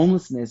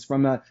homelessness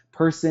from a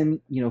person,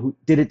 who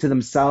did it to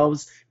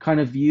themselves kind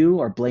of view,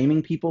 or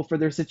blaming people for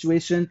their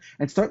situation,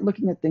 and start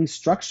looking at things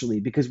structurally,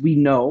 because we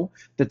know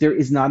that there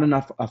is not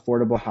enough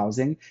affordable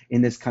housing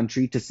in this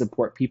country to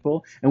support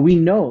people. And we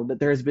know that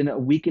there has been a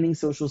weakening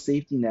social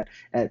safety net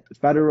at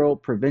federal,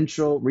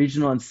 provincial,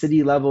 regional, and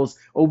city levels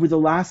over the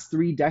last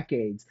 3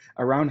 decades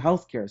around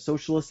healthcare,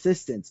 social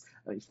assistance,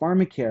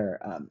 pharmacare,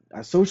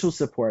 social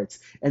supports.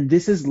 And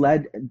this has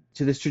led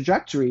to this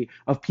trajectory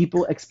of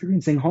people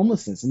experiencing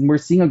homelessness. And we're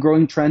seeing a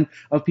growing trend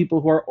of people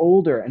who are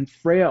older and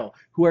frail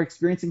who are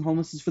experiencing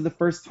homelessness for the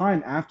first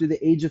time after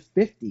the age of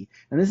 50.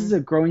 And this is a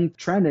growing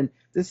trend. And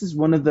this is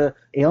one of the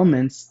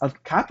ailments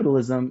of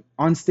capitalism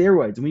on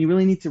steroids. And we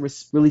really need to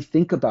really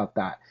think about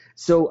that.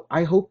 So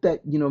I hope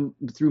that,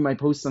 through my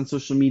posts on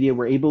social media,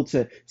 we're able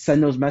to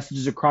send those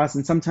messages across.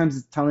 And sometimes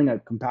it's telling a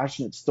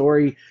compassionate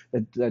story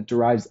that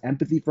derives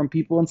empathy from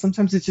people. And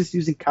sometimes it's just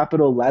using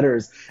capital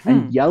letters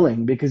and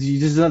yelling because you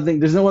just don't think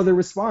there's no other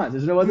response.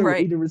 There's no other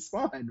way to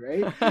respond,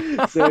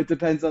 right? So it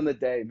depends on the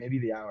day, maybe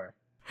the hour.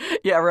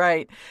 Yeah,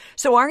 right.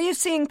 So are you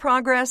seeing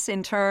progress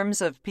in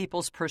terms of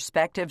people's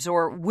perspectives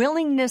or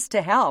willingness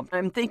to help?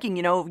 I'm thinking,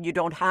 you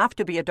don't have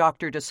to be a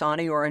Dr.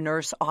 Dasani or a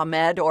nurse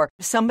Ahmed or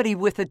somebody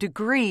with a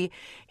degree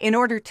in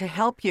order to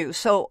help you.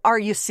 So are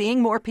you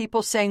seeing more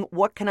people saying,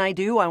 what can I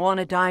do? I want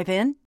to dive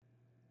in?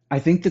 I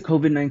think the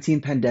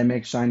COVID-19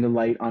 pandemic shined a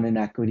light on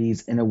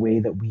inequities in a way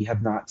that we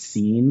have not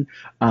seen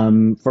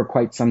for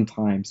quite some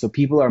time. So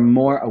people are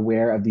more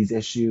aware of these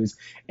issues,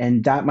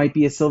 and that might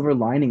be a silver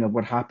lining of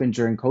what happened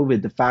during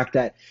COVID. The fact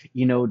that,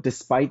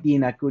 despite the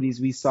inequities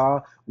we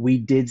saw, we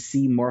did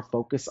see more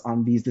focus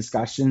on these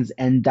discussions,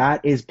 and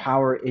that is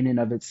power in and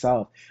of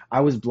itself.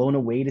 I was blown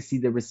away to see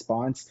the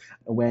response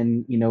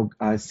when,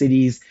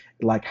 cities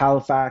like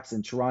Halifax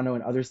and Toronto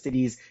and other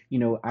cities,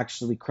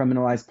 actually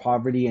criminalized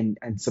poverty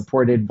and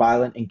supported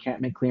violent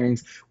encampment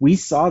clearings. We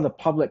saw the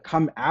public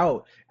come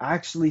out,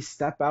 actually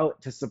step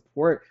out to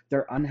support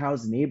their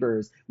unhoused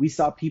neighbors. We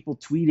saw people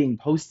tweeting,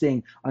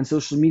 posting on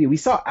social media. We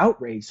saw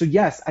outrage. So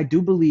yes, I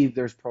do believe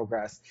there's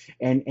progress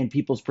and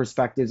people's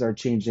perspectives are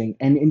changing.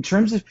 And in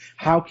terms of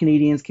how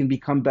Canadians can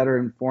become better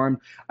informed,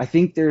 I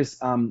think there's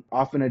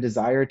often a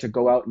desire to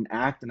go out and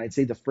act. And I'd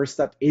say the first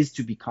step is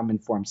to become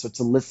informed. So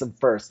to listen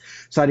first.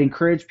 So I'd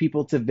encourage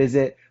people to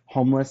visit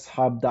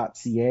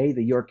homelesshub.ca,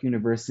 the York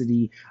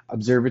University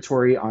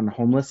Observatory on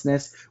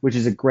Homelessness, which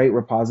is a great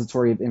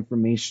repository of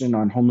information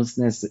on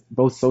homelessness,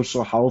 both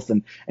social health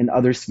and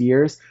other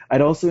spheres.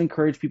 I'd also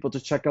encourage people to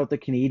check out the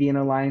Canadian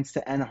Alliance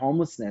to End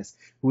Homelessness,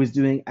 who is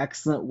doing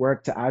excellent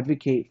work to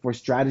advocate for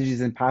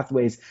strategies and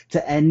pathways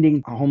to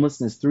ending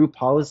homelessness through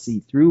policy,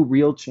 through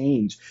real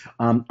change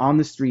on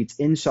the streets,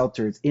 in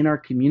shelters, in our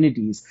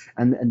communities.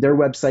 And their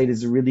website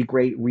is a really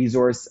great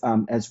resource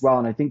as well.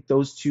 And I think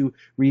those two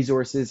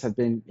resources have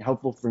been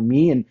helpful for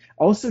me, and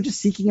also just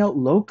seeking out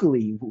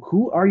locally.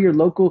 Who are your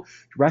local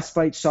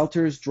respite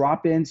shelters,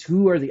 drop-ins?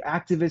 Who are the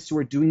activists who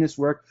are doing this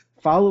work?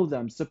 Follow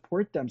them,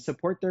 support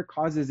their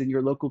causes in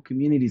your local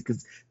communities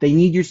because they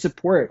need your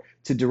support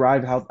to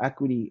derive health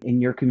equity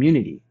in your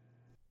community.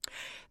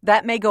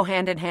 That may go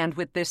hand in hand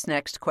with this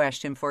next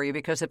question for you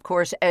because, of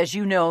course, as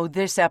you know,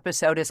 this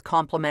episode is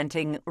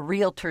complementing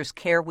Realtors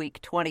Care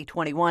Week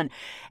 2021.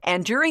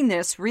 And during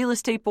this, real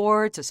estate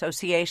boards,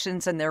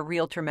 associations, and their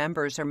realtor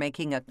members are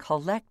making a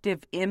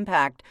collective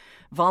impact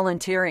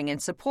volunteering in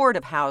support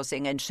of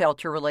housing and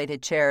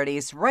shelter-related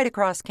charities right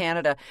across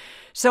Canada.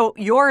 So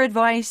your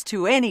advice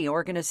to any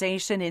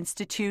organization,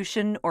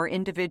 institution, or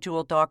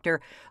individual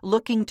doctor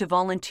looking to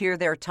volunteer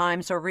their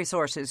times or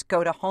resources,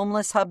 go to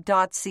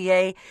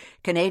homelesshub.ca,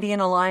 Canadian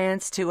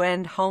Alliance to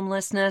End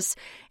Homelessness.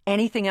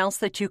 Anything else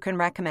that you can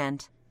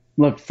recommend?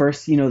 Look,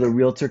 first, the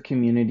realtor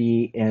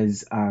community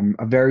is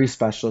a very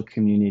special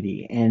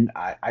community. And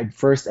I'd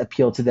first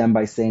appeal to them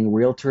by saying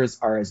realtors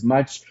are as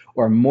much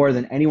or more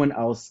than anyone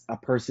else a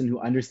person who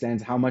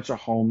understands how much a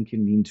home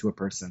can mean to a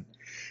person.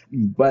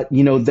 But,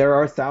 there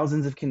are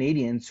thousands of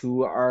Canadians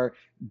who are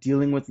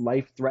dealing with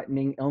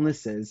life-threatening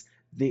illnesses,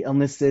 the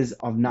illnesses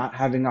of not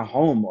having a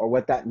home or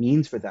what that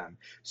means for them.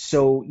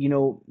 So,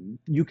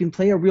 you can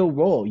play a real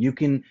role. You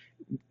can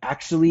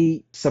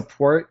actually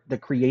support the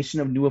creation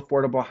of new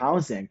affordable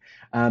housing.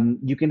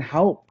 You can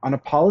help on a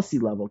policy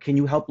level. Can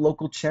you help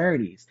local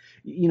charities?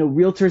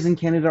 Realtors in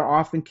Canada are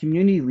often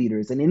community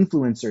leaders and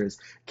influencers.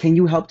 Can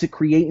you help to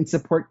create and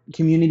support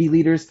community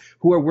leaders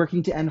who are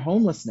working to end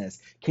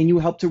homelessness? Can you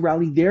help to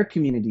rally their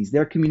communities,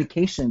 their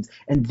communications,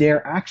 and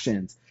their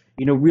actions?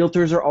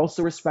 Realtors are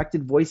also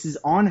respected voices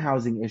on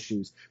housing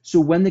issues.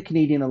 So when the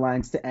Canadian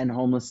Alliance to End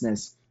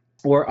Homelessness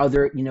or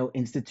other,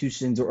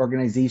 institutions or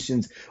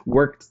organizations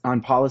worked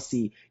on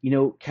policy,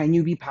 can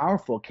you be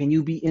powerful? Can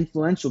you be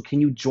influential?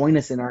 Can you join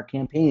us in our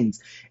campaigns?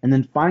 And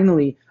then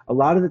finally, a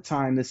lot of the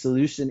time, the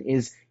solution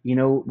is,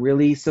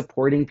 really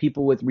supporting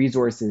people with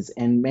resources.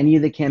 And many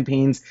of the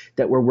campaigns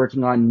that we're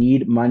working on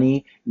need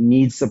money,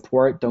 need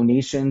support,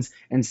 donations.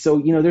 And so,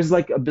 there's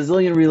like a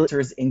bazillion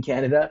realtors in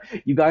Canada.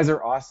 You guys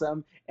are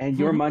awesome. And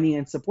your money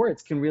and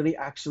supports can really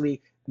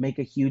actually make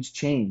a huge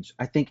change.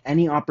 I think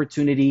any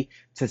opportunity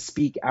to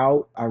speak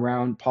out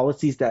around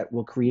policies that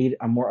will create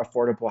a more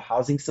affordable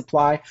housing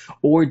supply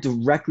or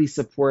directly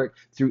support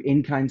through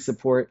in-kind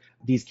support,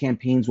 these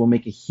campaigns will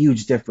make a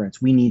huge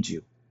difference. We need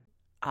you.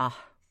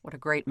 What a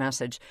great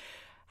message.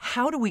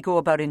 How do we go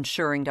about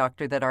ensuring,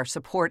 Doctor, that our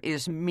support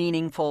is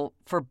meaningful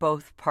for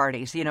both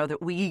parties?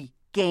 That we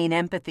gain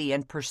empathy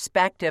and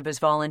perspective as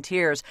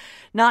volunteers,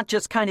 not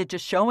just kind of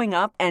just showing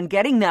up and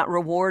getting that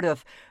reward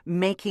of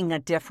making a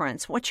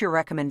difference. What's your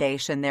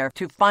recommendation there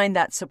to find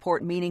that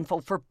support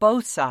meaningful for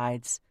both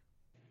sides?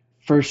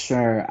 For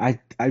sure. I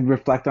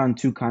reflect on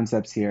two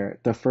concepts here.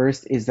 The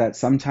first is that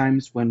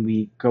sometimes when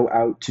we go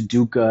out to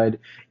do good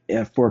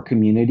for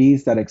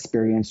communities that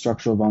experience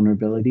structural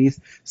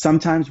vulnerabilities,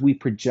 sometimes we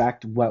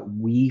project what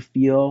we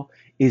feel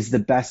is the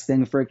best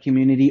thing for a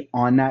community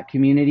on that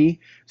community.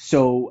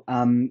 So,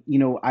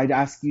 I'd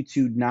ask you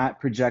to not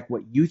project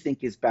what you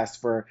think is best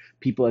for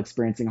people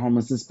experiencing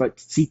homelessness, but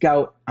seek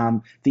out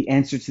the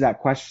answer to that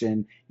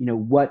question.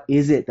 What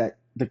is it that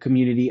the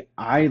community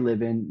I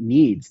live in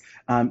needs?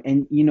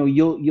 And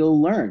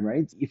you'll learn,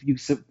 right? If you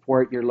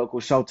support your local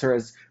shelter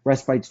as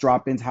respites,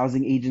 drop-ins,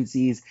 housing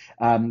agencies,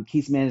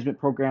 case management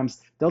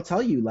programs, they'll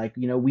tell you like,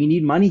 we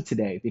need money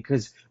today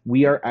because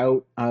we are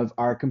out of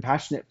our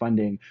compassionate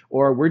funding,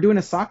 or we're doing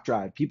a sock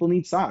drive. People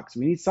need socks.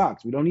 We need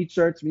socks. We don't need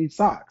shirts. We need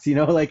socks.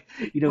 Very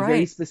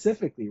Right.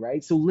 specifically,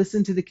 right? So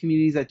listen to the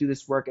communities that do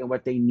this work and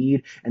what they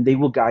need, and they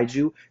will guide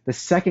you. The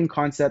second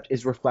concept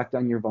is reflect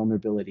on your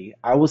vulnerability.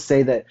 I will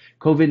say that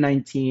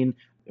COVID-19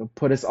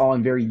 put us all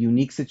in very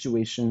unique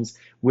situations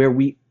where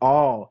we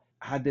all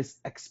had this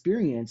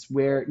experience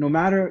where no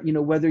matter,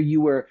 whether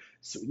you were,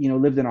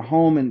 lived in a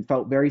home and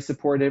felt very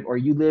supportive, or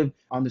you lived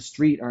on the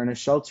street or in a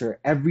shelter,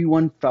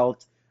 everyone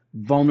felt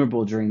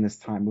vulnerable during this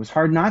time. It was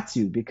hard not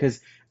to because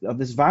of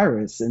this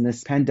virus and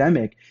this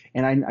pandemic.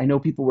 And I know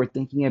people were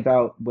thinking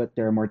about what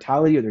their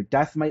mortality or their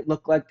death might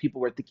look like.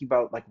 People were thinking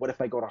about like, what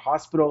if I go to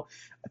hospital?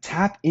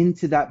 Tap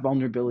into that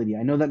vulnerability.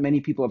 I know that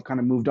many people have kind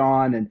of moved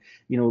on and,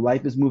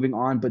 life is moving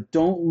on, but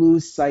don't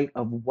lose sight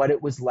of what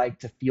it was like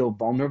to feel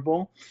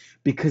vulnerable,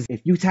 because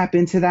if you tap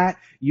into that,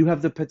 you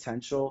have the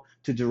potential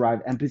to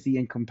derive empathy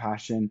and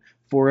compassion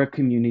for a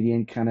community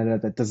in Canada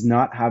that does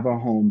not have a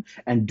home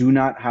and do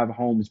not have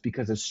homes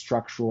because of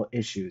structural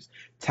issues.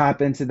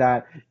 Tap into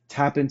that,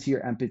 tap into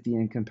your empathy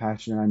and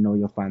compassion, and I know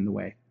you'll find the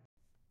way.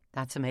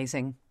 That's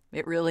amazing.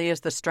 It really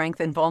is the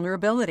strength and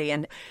vulnerability.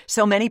 And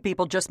so many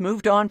people just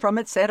moved on from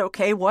it, said,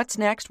 okay, what's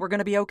next? We're going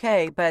to be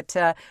okay. But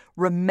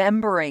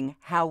remembering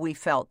how we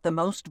felt, the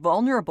most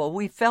vulnerable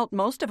we felt,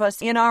 most of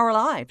us in our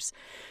lives.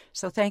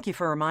 So thank you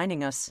for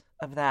reminding us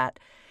of that.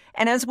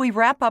 And as we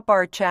wrap up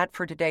our chat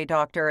for today,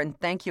 Doctor, and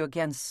thank you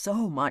again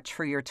so much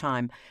for your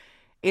time.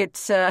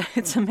 It's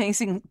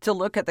amazing to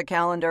look at the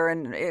calendar,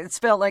 and it's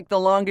felt like the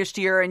longest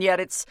year, and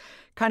yet it's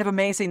kind of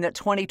amazing that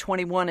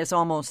 2021 is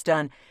almost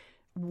done.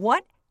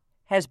 What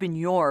has been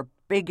your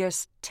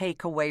biggest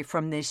takeaway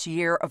from this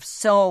year of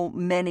so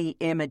many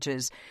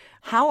images?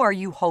 How are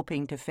you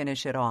hoping to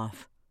finish it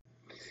off?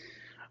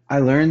 I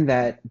learned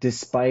that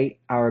despite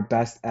our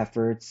best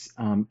efforts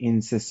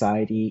in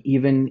society,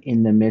 even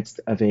in the midst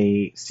of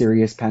a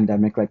serious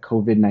pandemic like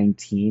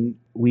COVID-19,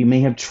 we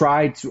may have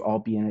tried to all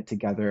be in it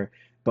together,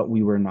 but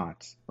we were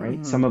not, right?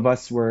 Mm-hmm. Some of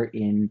us were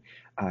in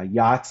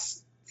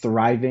yachts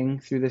thriving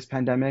through this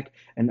pandemic,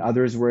 and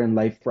others were in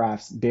life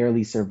rafts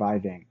barely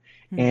surviving.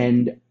 Mm-hmm.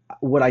 And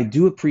what I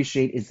do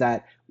appreciate is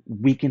that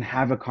we can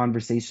have a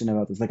conversation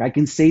about this. Like I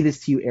can say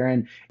this to you,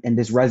 Aaron, and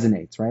this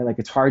resonates, right? Like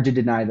it's hard to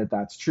deny that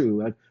that's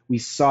true. Like we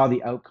saw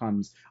the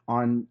outcomes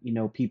on,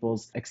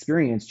 people's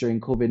experience during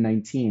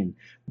COVID-19.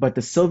 But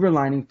the silver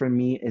lining for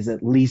me is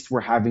at least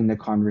we're having the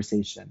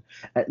conversation.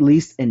 At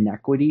least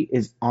inequity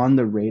is on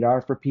the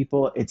radar for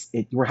people.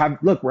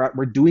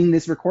 We're doing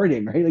this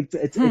recording, right? Like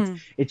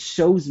it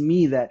shows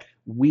me that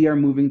we are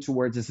moving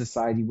towards a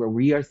society where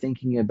we are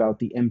thinking about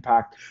the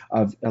impact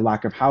of a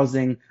lack of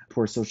housing,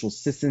 poor social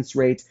assistance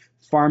rates,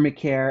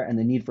 pharmacare and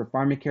the need for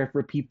pharmacare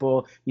for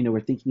people. We're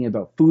thinking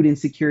about food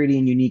insecurity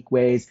in unique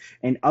ways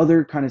and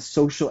other kind of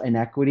social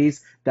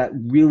inequities that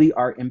really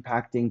are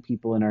impacting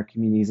people in our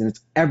communities. And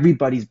it's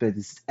everybody's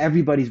business. It's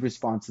everybody's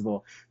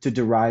responsible to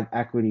derive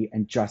equity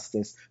and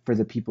justice for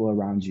the people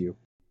around you.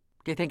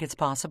 Do you think it's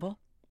possible?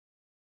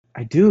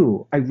 I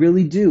do. I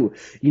really do.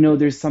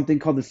 There's something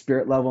called the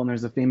spirit level, and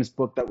there's a famous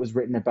book that was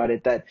written about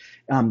it that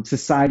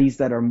societies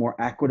that are more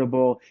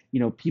equitable,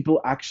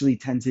 people actually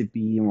tend to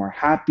be more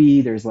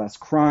happy. There's less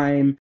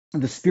crime.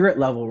 The spirit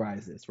level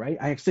rises, right?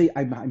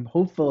 I'm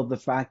hopeful of the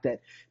fact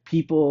that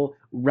people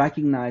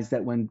recognize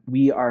that when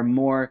we are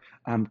more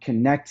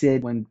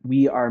connected, when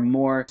we are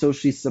more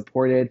socially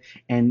supported,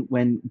 and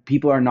when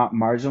people are not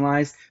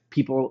marginalized,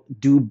 people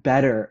do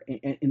better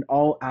in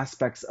all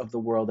aspects of the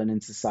world and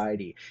in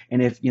society.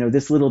 And if,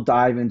 this little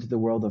dive into the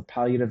world of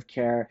palliative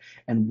care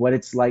and what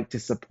it's like to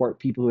support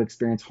people who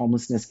experience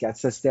homelessness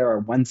gets us there, or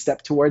one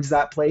step towards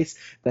that place,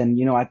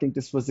 then, I think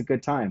this was a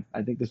good time.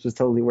 I think this was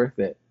totally worth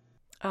it.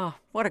 Oh,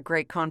 what a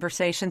great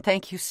conversation.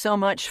 Thank you so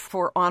much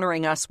for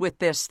honoring us with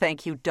this.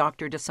 Thank you,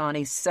 Dr.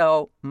 Dassani,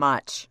 so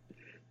much.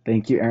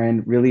 Thank you,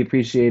 Erin. Really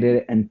appreciate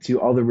it. And to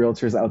all the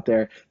realtors out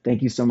there,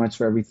 thank you so much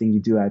for everything you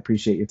do. I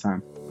appreciate your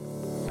time.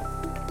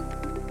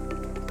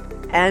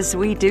 As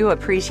we do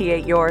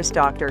appreciate yours,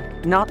 Doctor.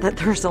 Not that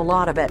there's a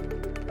lot of it.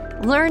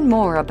 Learn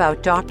more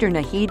about Dr.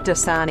 Naheed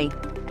Dassani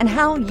and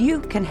how you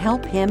can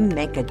help him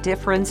make a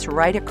difference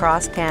right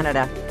across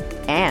Canada.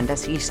 And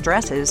as he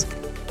stresses,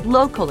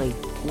 locally,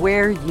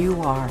 where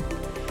you are.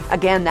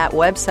 Again, that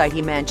website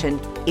he mentioned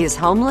is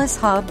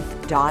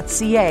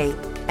homelesshub.ca,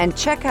 and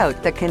check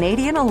out the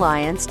Canadian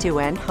Alliance to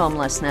End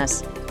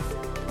Homelessness.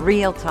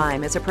 Real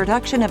Time is a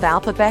production of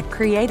Alphabet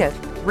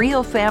Creative,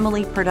 Real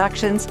Family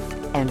Productions,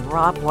 and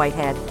Rob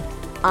Whitehead.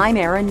 I'm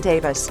Erin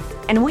Davis,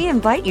 and we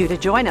invite you to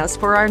join us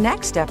for our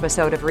next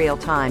episode of Real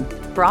Time,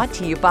 brought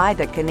to you by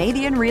the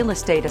Canadian Real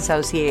Estate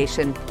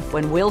Association,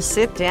 when we'll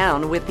sit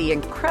down with the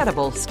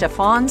incredible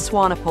Stefan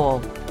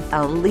Swanepoel,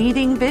 a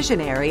leading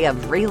visionary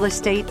of real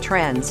estate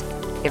trends.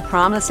 It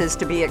promises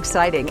to be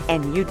exciting,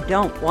 and you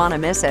don't want to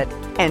miss it.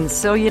 And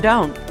so you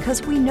don't,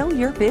 because we know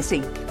you're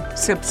busy.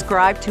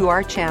 Subscribe to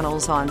our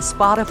channels on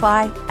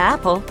Spotify,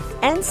 Apple,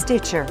 and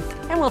Stitcher,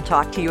 and we'll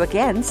talk to you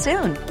again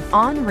soon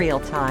on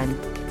Real Time.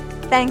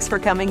 Thanks for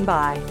coming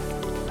by.